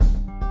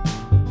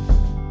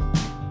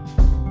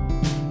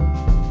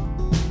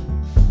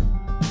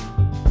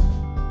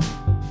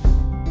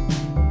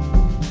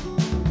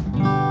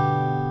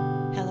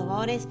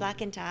Quoques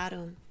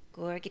placentarum,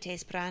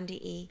 gorgites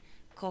brandii,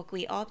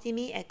 coqui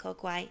optimi et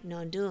coqui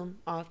non dum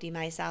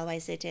optimae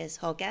salvae sitis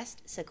hoc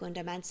est,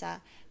 secunda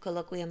mensa,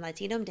 colloquium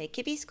Latinum de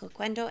cipis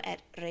coquendo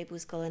et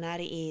rebus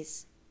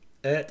culinariis.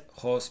 Et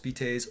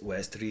hospites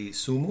vestri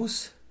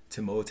sumus,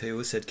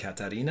 Timotheus et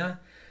Catarina,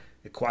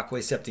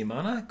 quaque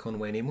septimana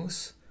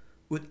convenimus,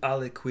 ut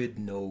aliquid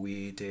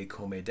novi de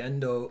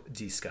comedendo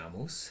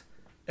discamus,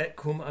 et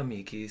cum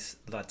amicis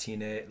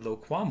Latine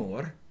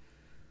loquamur,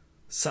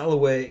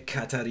 salve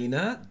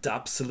Catarina,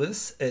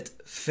 Dapsilis et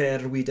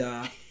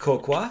fervida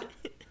coqua.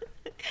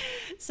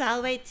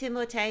 Salve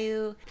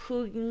Timotheu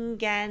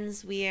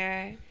pungens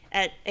vir,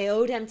 et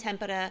eodem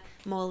tempora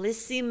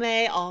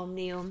mollissime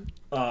omnium.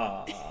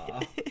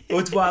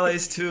 Ut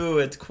vales tu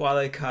et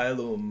quale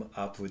caelum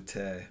apud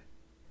te?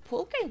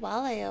 Pulcre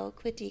valeo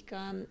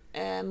quidicum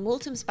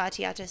multum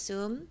spatiata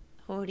sum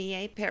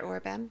hodie per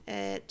orbem,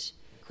 et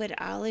quid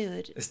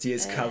aliud. Est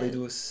dies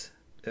calidus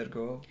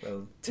ergo,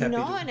 vel tepidus?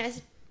 Non,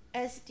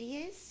 est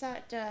dies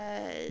sat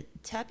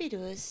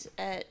tepidus,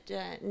 et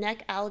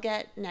nec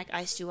alget, nec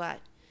aestuat.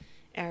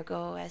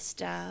 Ergo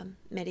est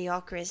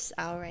mediocris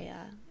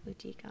aurea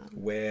uticam.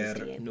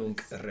 Ver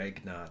nunc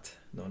regnat,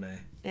 nonne?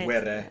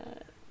 Vere.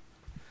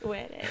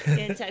 Vere.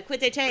 Et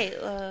quid te,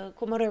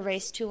 quomodo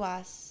res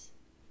tuae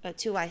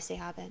se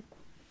habent?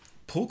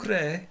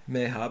 Pulcre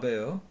me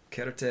habeo,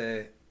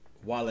 certe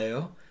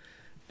valeo,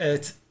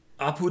 et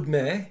apud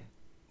me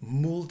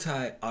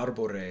multae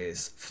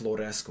arbores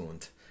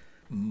florescunt,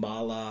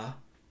 mala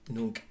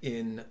nunc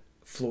in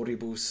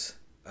floribus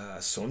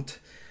sunt,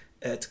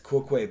 et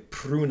quoque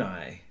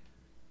prunae,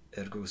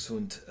 ergo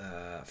sunt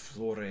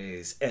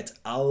flores, et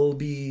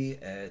albi,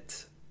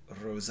 et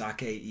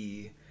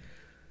rosacei,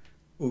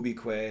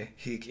 ubique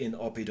hic in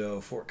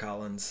opido Fort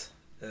Collins,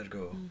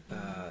 ergo.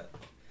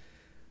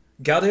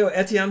 Gaudeo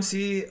etiam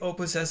si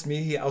opus est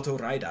mihi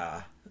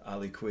autoraida,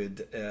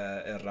 aliquid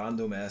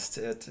errandum est,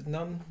 et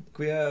non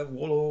quia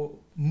volo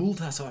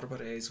multas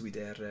arbores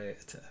videre,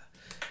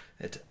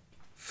 et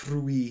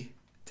frui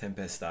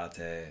tempestate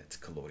et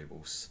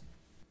caloribus.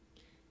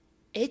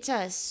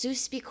 Ita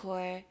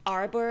suspicor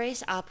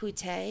arbores apud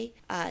te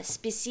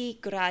spici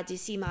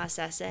gradissimas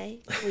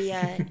esse,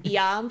 quia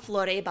iam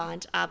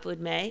florebant apud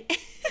me.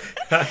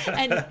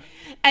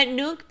 and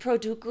nunc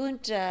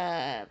producunt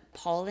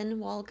pollen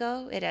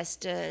valgo, et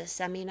est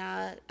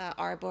semina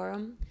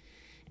arborum,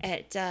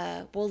 et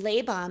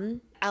volebam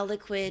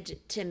aliquid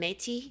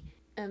timeti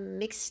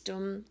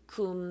mixtum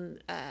cum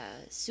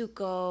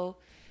succo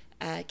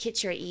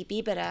citeri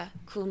bibera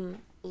cum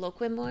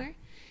loquimur,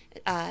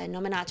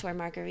 nominator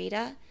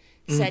margarita,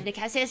 sed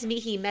necesses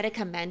mihi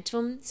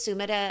medicamentum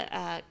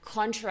sumida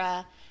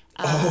contra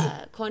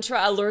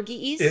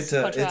allergiis,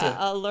 contra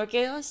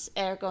allergios,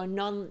 ergo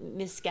non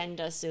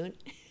miscenda sunt.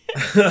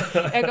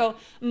 Ergo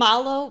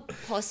malo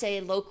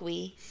posse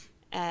loqui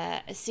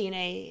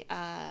sine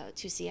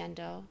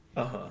tusiendo,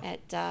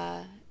 et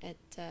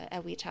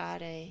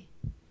evitare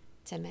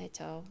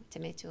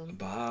temetum.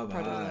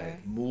 Babae,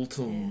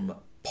 multum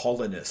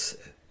pollenis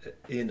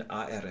in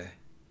aere.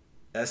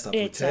 Est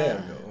apud te,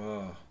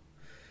 ergo.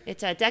 Et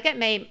decet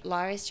me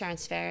laris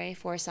transfere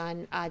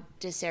forsan ad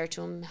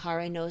desertum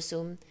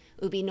harenosum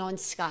ubi non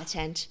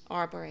scatent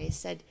arbores,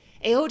 sed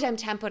eodem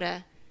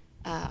tempora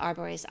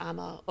arbores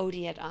amo,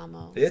 odiet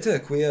amo. Ita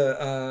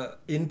quia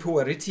in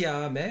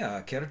pueritia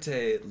mea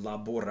certe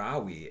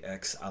laboravi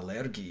ex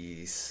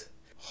allergiis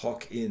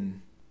hoc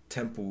in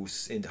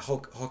tempus,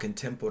 hoc in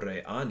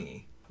tempore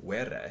anni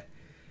vere,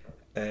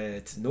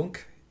 et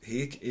nunc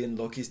hic in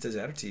locis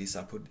desertis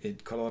apud in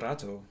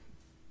Colorato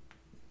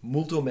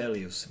multo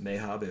melius me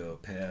habeo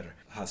per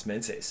has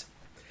menses.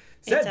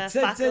 Ita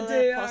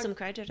facula possum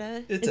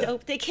credere.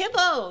 De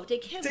cibo. De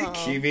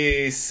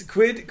civis.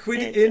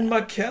 Quid in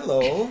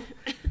macello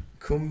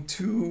cum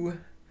tu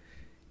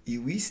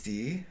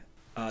ivisti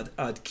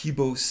ad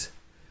cibos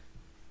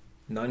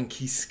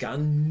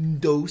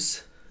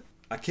nanciscandos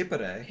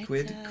accipere,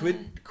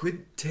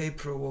 quid te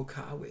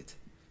provocavit?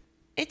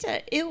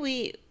 Ita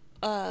ivi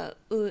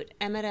ut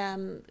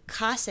emerem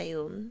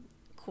caseum,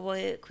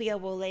 quia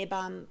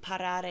volebam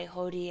parare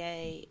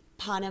hodie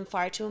panem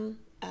fartum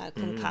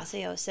cum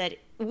caseo, sed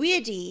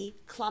vidi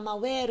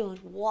clamaverunt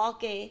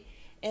voce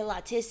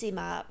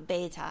elatissima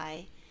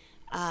betae.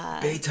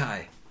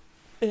 Betae.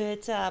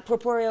 Et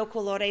proporeo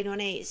colore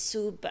nonne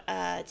sub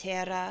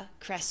terra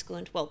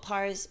crescunt,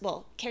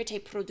 certe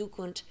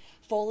producunt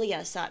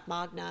folia sat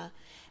magna,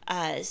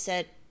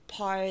 sed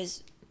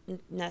pars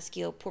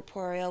nascio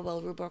corporeo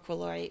rubor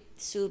colore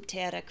sub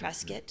terra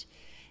crescit,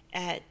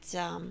 et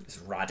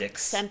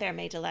radix semper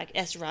me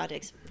est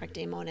radix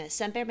praecdemone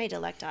semper me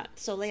delectat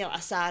soleo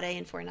assare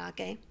in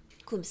fornace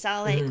cum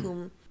sale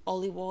cum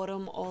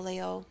olivorum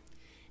oleo,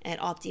 et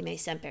optime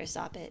semper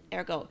sapit,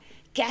 ergo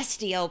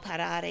gestio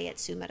parare et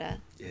sumere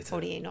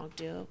hodie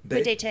noctu.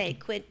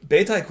 Quid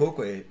betae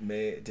quoque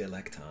me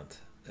delectant,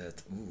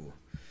 et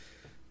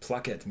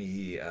placet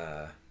mihi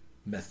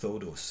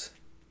methodus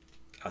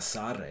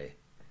assare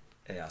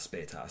eas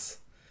betas.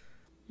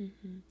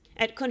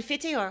 Et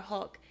confiteor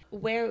hoc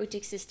where ut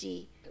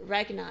existi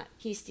regnat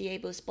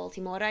histiebus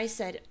Baltimorae,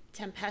 sed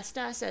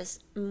tempestas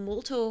est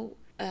multo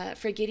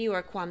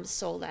frigidior quam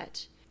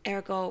solet.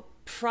 Ergo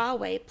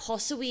prave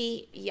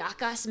possui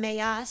iacas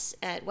meas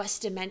et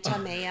vestimenta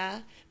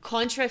mea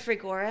contra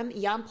frigorem,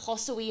 iam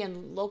possui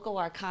in loco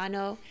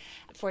arcano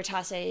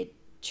fortasse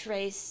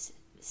tres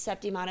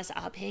septimanas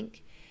ab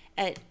hinc,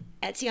 et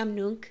etiam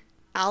nunc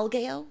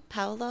algeo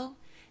Paulo,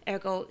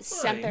 ergo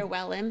semper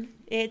velum,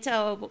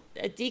 ito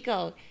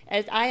dico,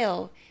 et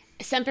io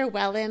semper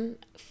velum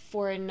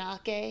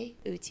fornace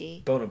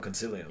uti. Bonum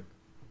concilium.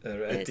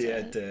 Et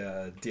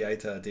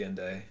dieta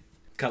diende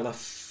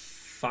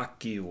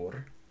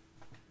calafacior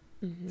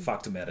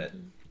factum erit.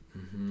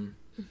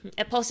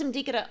 Et possum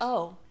dicere,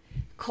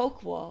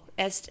 coquo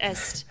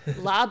est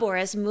labor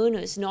est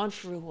munus non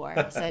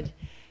fruor, sed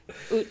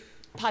ut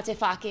pate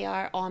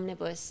faciar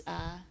omnibus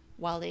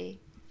vali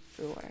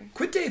fruor.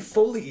 Quid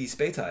foliis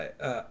betae?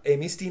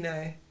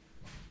 Emistine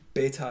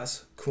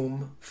betas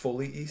cum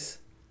foliis?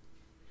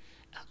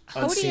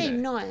 Hodie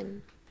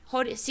non.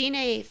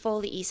 Sine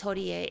foliis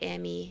hodie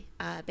emi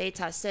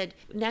betas, sed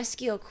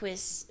nescio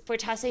quis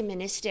fortasse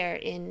minister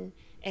in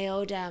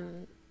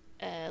eodem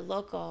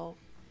loco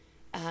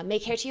me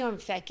certium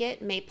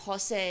fecit, me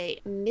posse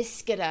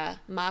miscida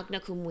magna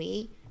cum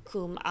vi,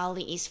 cum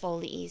aliis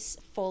foliis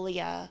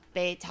folia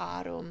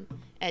betarum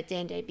et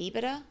dende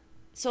bibita.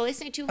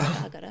 Solis ne tu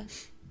agata.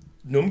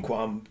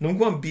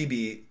 Numquam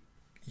bibi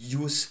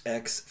ius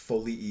ex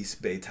foliis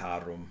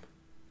betarum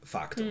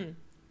factum.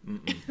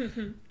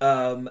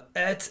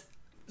 Et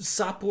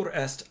sapor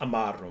est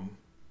amarum,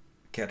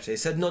 certe,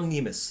 sed non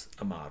nimis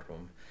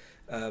amarum.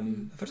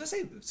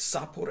 Fortasse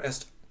sapor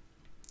est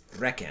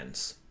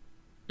recens,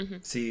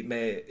 si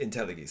me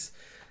intelligis.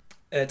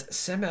 Et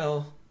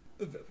semel,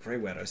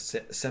 revera,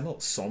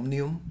 semel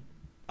somnium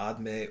ad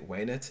me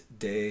venet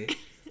de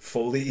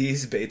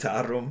foliis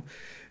betarum,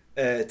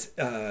 et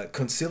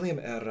concilium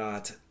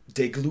erat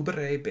de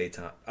glubere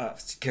beta,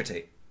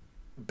 certe,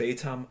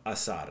 betam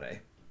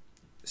asare,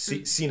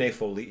 sine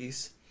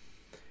foliis,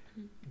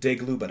 de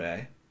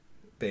glubere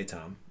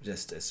betam,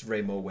 gestis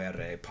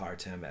removere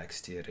partem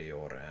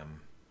exteriorem,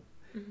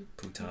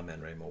 putam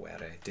en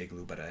removere, de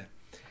glubere,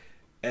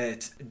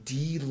 et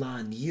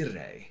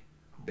dilanire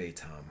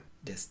betam,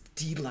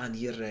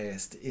 dilanire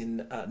est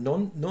in,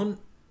 non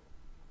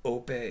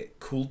ope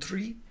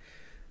cultri,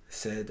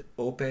 sed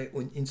ope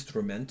un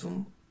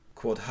instrumentum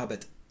quod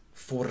habet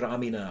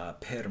foramina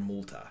per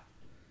multa.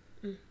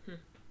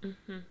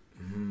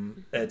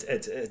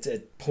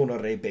 Et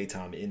ponere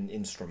betam in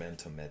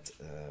instrumentum et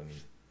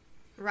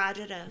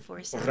Radere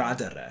forse.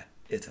 radere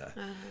ita.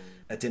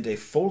 Et in de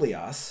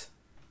folias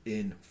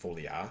in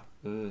folia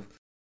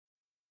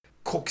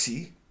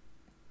coxi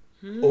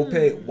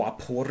ope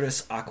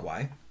vaporis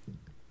aquae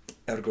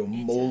ergo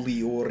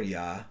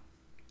molioria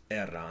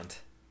erant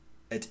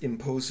et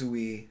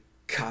imposui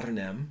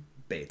carnem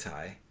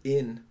betae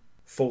in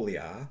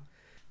folia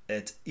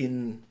et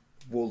in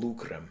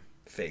volucrem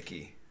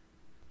feci.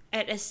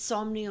 Et est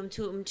somnium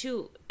tuum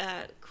tu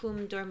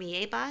cum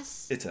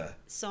dormiebas? Ita.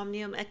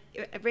 Somnium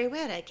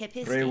revere,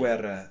 capisci?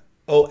 Revere.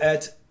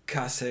 Et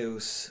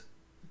caseus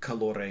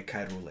calore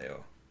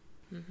caeruleo.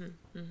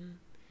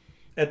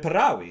 Et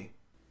paravi.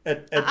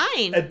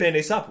 Et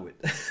bene sapuit.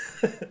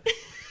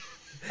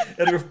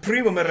 Et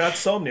primum erat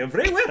somnium.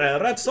 Revere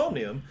erat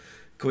somnium.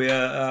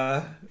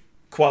 Quia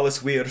qualis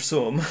vir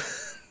sum.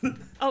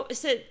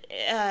 Sed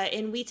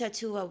in vita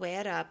tua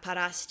vera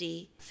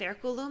parasti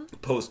ferculum?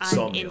 Post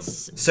somnium.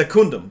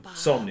 Secundum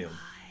somnium.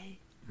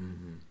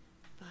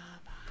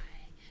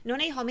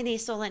 Nonne homine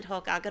solent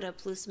hoc agere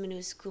plus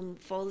minus cum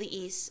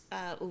foliis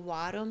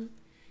uvarum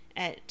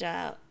et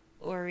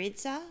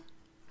oridza?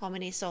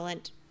 Homine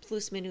solent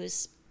plus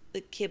minus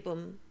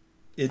cibum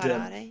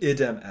parare?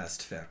 Idem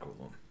est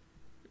ferculum.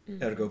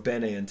 Ergo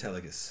bene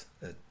intelligis,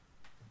 et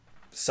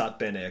sat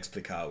bene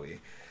explicavi,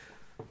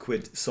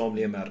 quid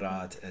somnium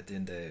erat et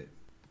inde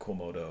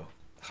quomodo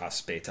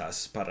has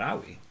betas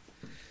paravi.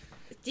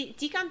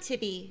 Dicam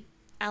tibi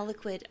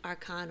aliquid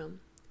arcanum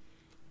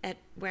et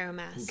verum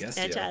est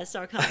et est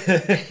arcanum.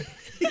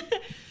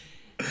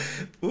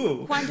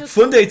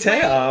 Funde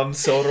team,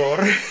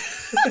 soror.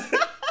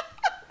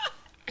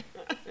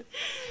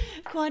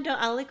 Quando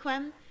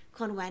aliquem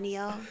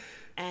convenio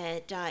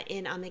et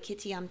in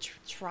amicitiam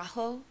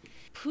traho,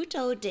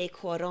 puto de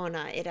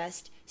corona, it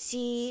est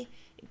si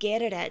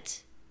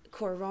gereret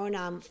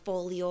coronam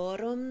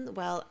foliorum,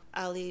 vel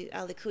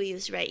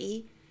alicuius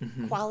rei,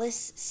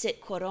 qualis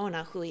sit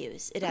corona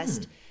huius. It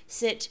est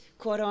sit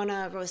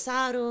corona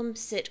rosarum,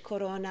 sit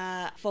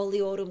corona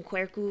foliorum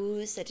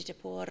quercus, et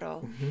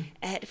teporo.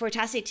 Et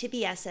fortasse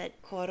tibi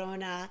esset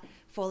corona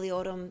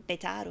foliorum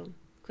betarum.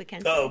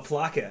 Quicensis. Oh,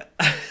 placet.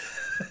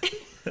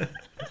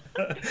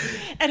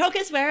 Et hoc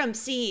est verum,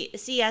 si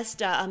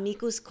est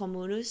amicus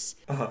communus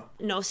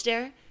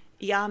noster,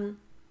 iam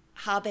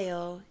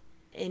habeo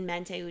in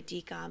mente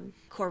udicam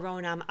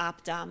coronam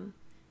aptam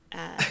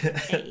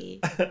ei.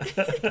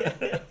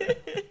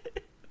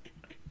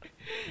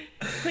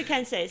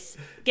 Quicensis,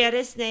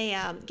 geris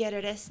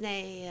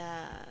ne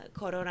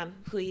coronam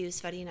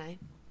huius farinae.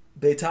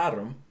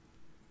 Betarum,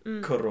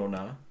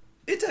 corona,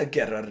 ita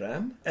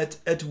gerarem, et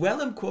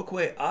velum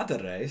quoque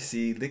adere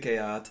si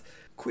liceat,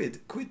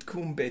 quid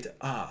cum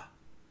beta,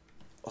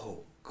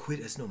 quid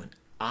est nomen,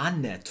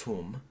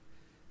 anetum,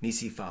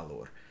 nisi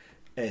fallor,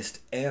 est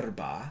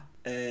herba,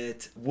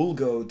 et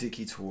vulgo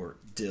dicitur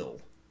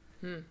dill.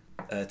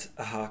 Et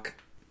hac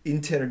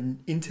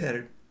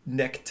inter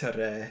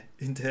nectare,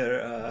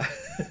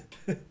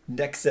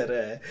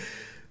 nexere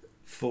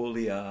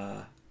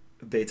folia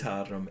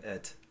betarum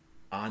et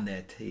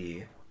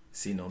aneti,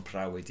 si non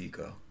pravi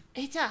dico.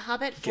 Ita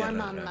habet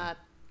formam Gerarem.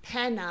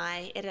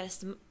 pennae, et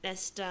est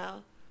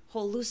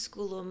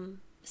holusculum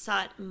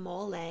sat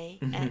mole,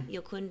 et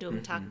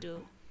iocundum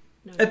tactu.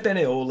 No. Et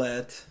bene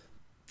olet.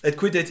 Et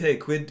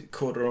quid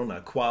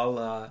corona,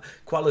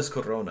 qualis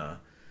corona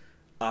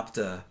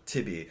apta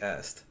tibi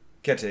est?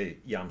 Certe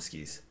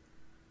iamskis.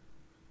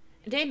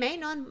 De me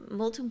non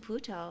multum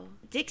puto.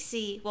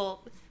 Dixi,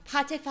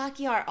 pate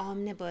faciar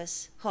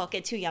omnibus, hoc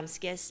et tu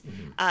iamskis,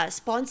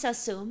 sponsa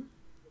sum,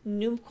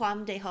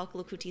 numquam de hoc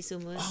locuti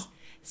sumus.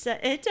 Sa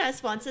ita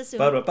sponsa sum.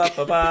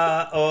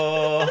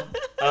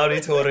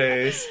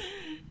 Auditores.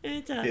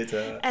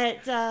 Ita.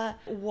 Et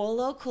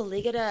volo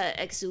colligata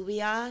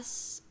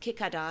exuvias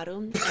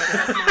cicadarum.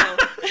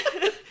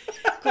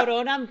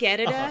 Coronam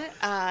gerida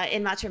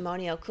in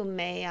matrimonio cum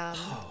me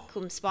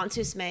cum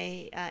sponsus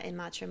me in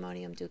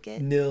matrimonium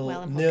ducit. Nil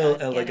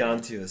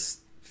elegantius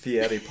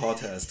fieri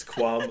potest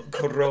quam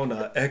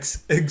corona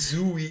ex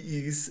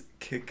exuviis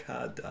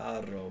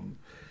cicadarum.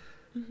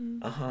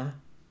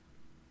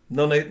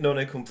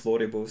 Nonne cum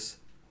floribus.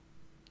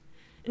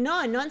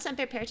 No, non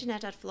semper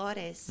pertinet ad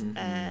flores.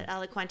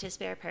 Aliquantis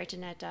per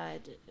pertinet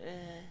ad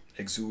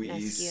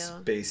Exuviis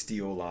nescio.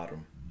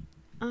 bestiolarum.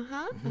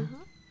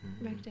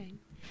 Recte.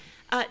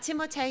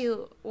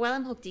 Timoteu,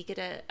 velum hoc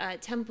dicita,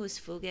 tempus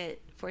fugit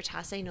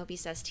fortasse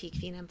nobis est hic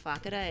finem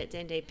facere, et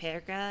dende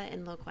perga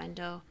in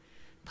loquendo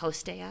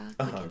postea,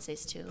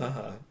 quicenses tu.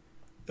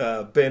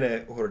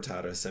 Bene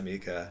hortaris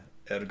amica,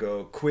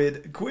 ergo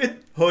quid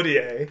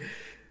hodie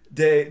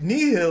de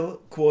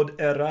nihil quod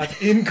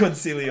erat in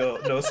concilio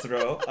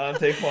nostro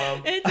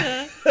antequam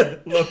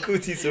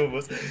locuti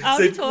sumus.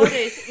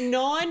 Auditores,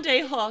 non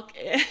de hoc,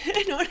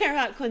 non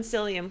erat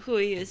concilium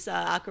huius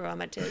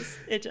acromatis.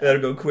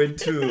 Ergo quid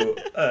tu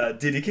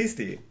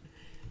didicisti?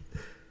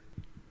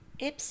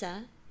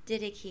 Ipsa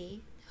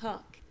didici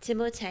hoc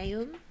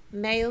Timoteum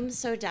meum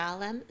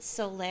sodalem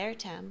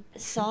solertem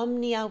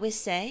somnia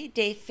visse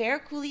de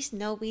ferculis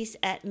nobis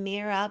et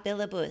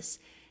mirabilibus.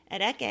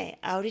 Et ecce,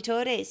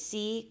 auditores,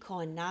 si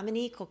con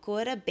nomini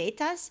cocora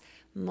betas,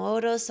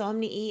 modo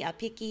somnii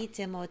apici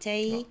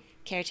Timotei,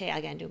 certe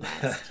agendum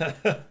est.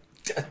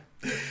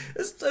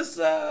 Est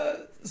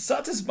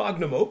satis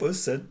magnum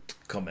opus, sed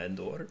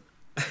commendor.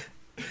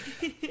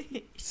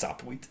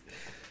 Sapuit.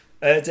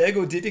 Et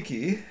ego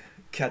didici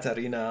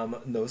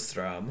Catarinam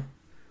nostram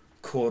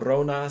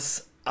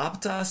coronas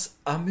aptas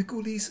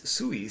amiculis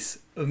suis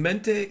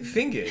mente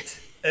fingit,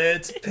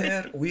 et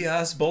per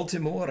vias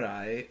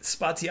Baltimorae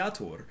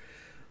spatiatur,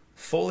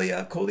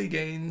 folia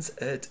colligens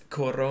et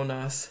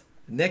coronas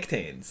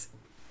nectens.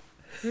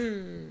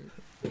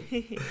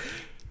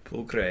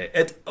 Pulcre.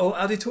 Et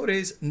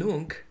auditores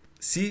nunc,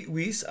 si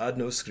vis ad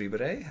nos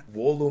scribere,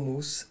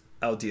 volumus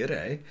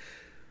audire,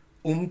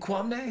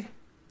 umquamne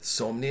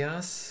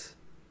somnias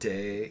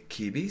de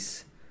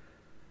cibis,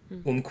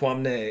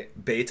 umquamne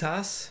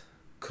betas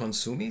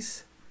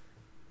consumis,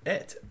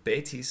 et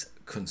betis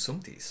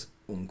consumtis,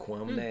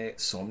 umquamne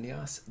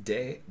somnias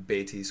de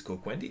betis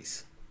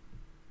quoquendis.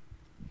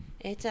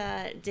 Et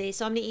de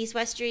somniis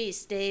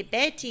vestris, de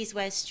betis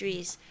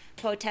vestris,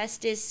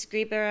 potestis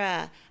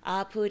scribere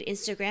apud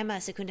Instagramma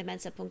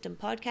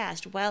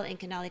secundamensa.podcast, vel in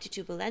canale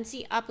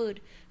titubulensi apud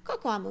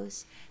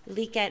quoquamus,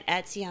 licet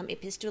etiam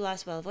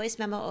epistulas vel voice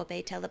memo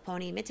obe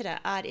teleponi mittera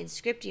ad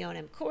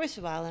inscriptionem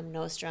corsualem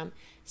nostrum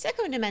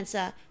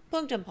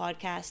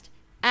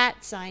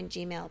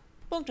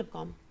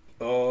secundamensa.podcast@gmail.com.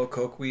 O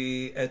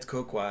coqui et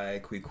coquae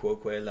qui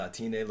quoque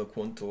latine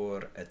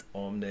loquuntur et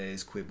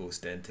omnes quibus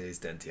dentes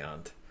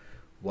dentiant.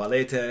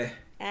 Valete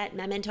Et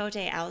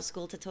mementote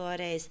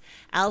auscultatores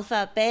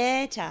alpha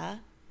beta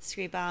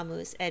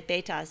scribamus et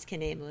betas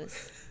cinemus.